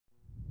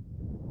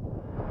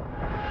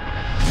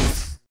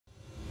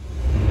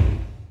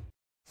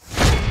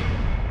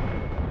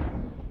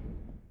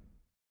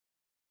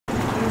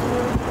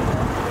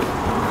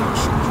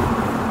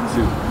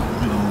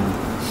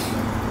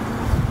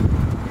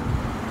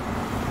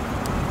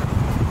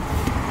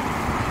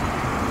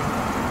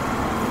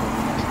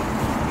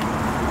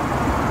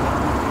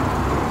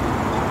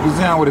was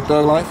down with it,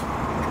 Thug Life?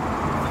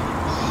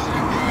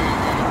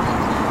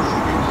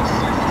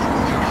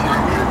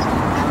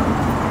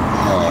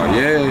 Oh,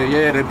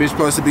 yeah, that bitch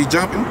supposed to be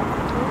jumping.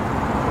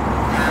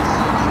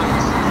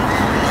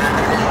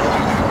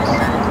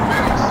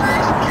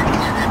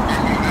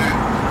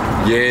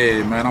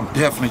 Yeah, man, I'm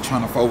definitely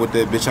trying to fuck with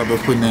that bitch. I've been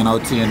putting in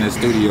OT in that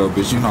studio,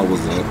 bitch. You know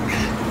what's up.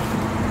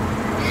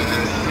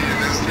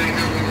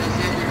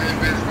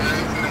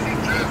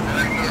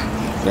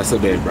 That's a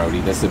bet,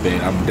 Brody. That's a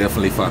bet. I'm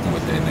definitely fucking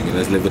with that, nigga.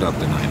 Let's live it up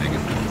tonight, nigga.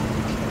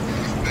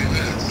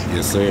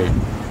 Yes, sir.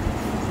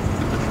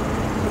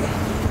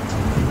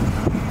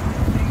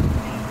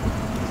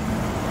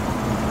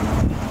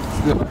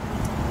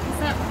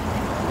 What's up?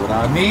 What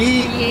I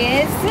need?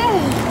 Yes, sir.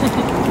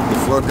 The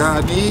fuck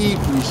I need?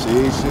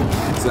 Appreciate you.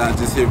 So I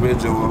just hit Red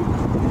Joe.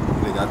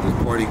 They got this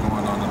party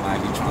going on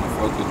tonight. He trying to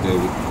fuck with that.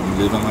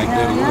 You living like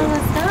that? Yeah,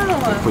 let's go.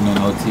 Putting in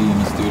OT in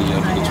the studio.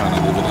 Nigga trying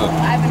to live it up.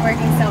 I've been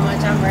working so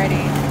much. I'm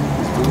ready.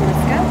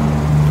 Let's go.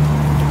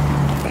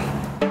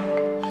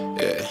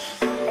 Yeah.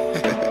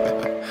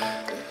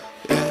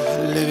 Yeah,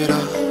 live it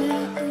up.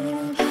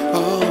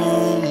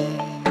 Oh,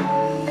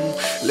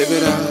 live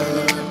it up.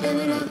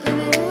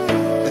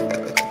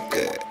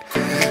 Yeah.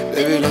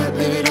 Live it up,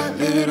 live it up,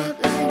 live it up.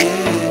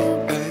 Yeah.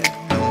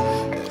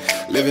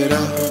 Live it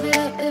up.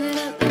 Yeah.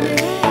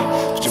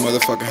 Put your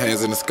motherfucking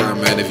hands in the sky,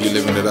 man, if you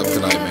living it up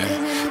tonight,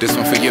 man. This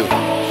one for you. Yeah.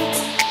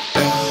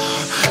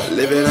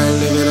 Live it up,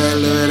 live it up,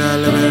 live it up,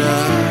 live it up.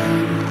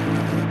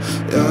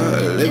 Yeah,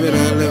 live it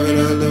up, live it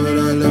up, live it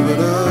up, live it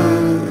up.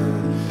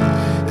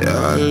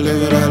 Yeah,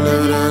 live it up,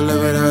 live it up,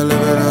 live it up,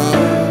 live it up.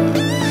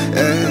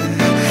 Yeah,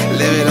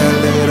 live it up,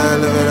 live it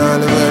up, live it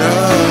up, live it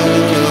up.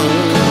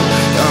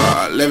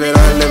 Yeah, live it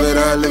up, live it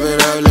up, live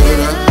it up, live it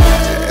up.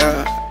 Yeah,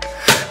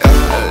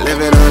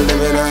 live it up,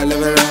 live it up,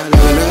 live it up, live it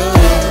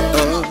up.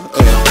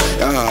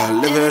 Yeah,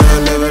 live it up,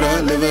 live it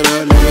up, live it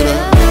up, live it up.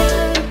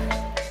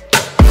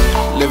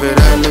 Live it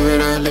up, live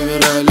it up, live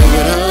it up, live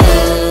it up.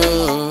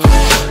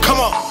 Come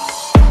on.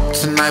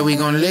 Tonight we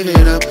gon' live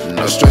it up.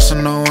 No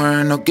stressing, no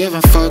worrying, no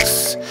giving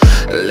fucks.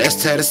 Let's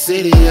tear the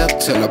city up.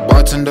 Tell the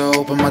bartender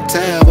open my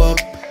tab up.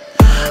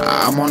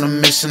 I'm on a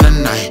mission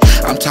tonight.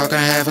 I'm talking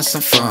having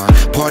some fun.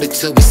 Party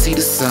till we see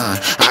the sun.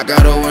 I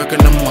gotta work in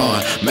the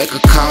morning. Make a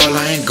call,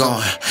 I ain't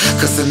going.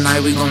 Cause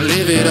tonight we gon'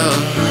 live it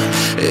up.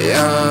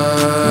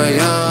 Yeah,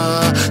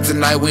 yeah.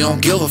 Tonight we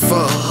don't give a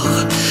fuck.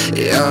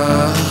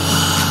 Yeah.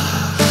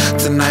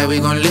 Tonight we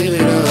gon' live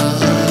it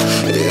up.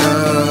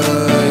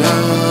 Yeah,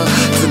 yeah.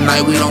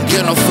 Tonight we don't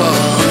get no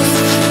fucks.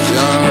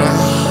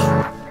 Yeah.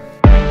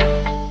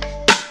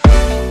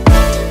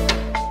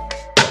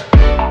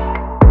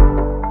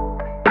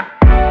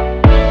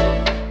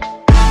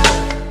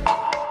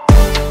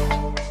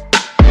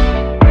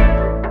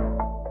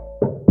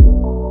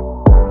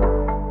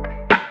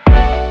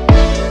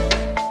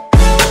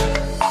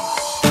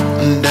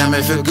 Damn,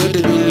 it feel good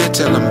to be lit.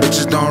 Tell them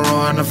bitches don't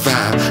ruin the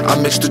vibe. I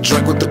mix the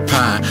drink with the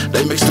pine.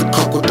 They mix the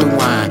coke with the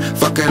wine.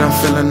 Fuck it, I'm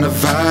feeling the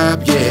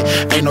vibe,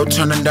 yeah. Ain't no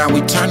turning down,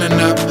 we turning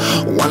up.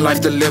 One life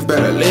to live,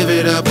 better live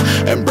it up.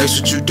 Embrace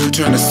what you do,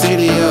 turn the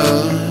city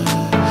up.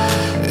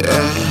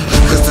 Yeah,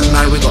 cause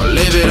tonight we gon'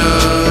 live it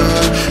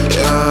up.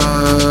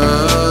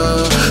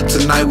 Yeah,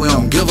 tonight we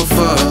don't give a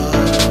fuck.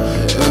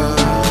 Yeah,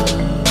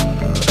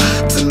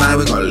 tonight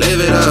we gon' live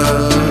it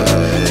up.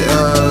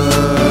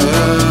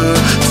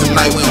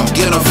 Tonight we don't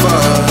get no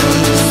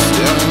fucks.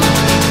 Yeah.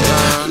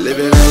 Live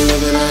it up,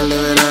 live it up,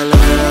 live it up,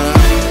 live it up.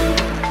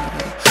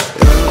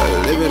 Yeah,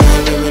 live it up,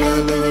 live it up,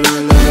 live it up,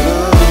 live it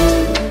up.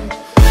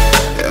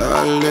 Yeah,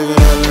 live it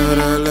up, live it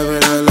up, live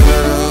it up, live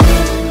it up.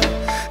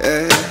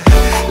 Yeah,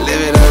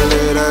 live it up,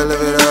 live it up,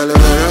 live it up, live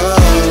it up.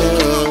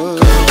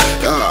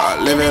 Yeah,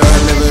 live it up,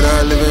 live it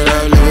up, live it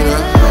up, live it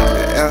up.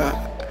 Yeah,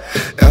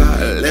 yeah,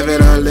 live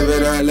it up, live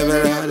it up, live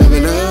it up, live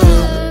it up.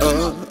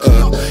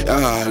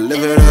 Yeah,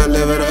 live it up,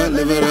 live it up,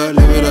 live it up.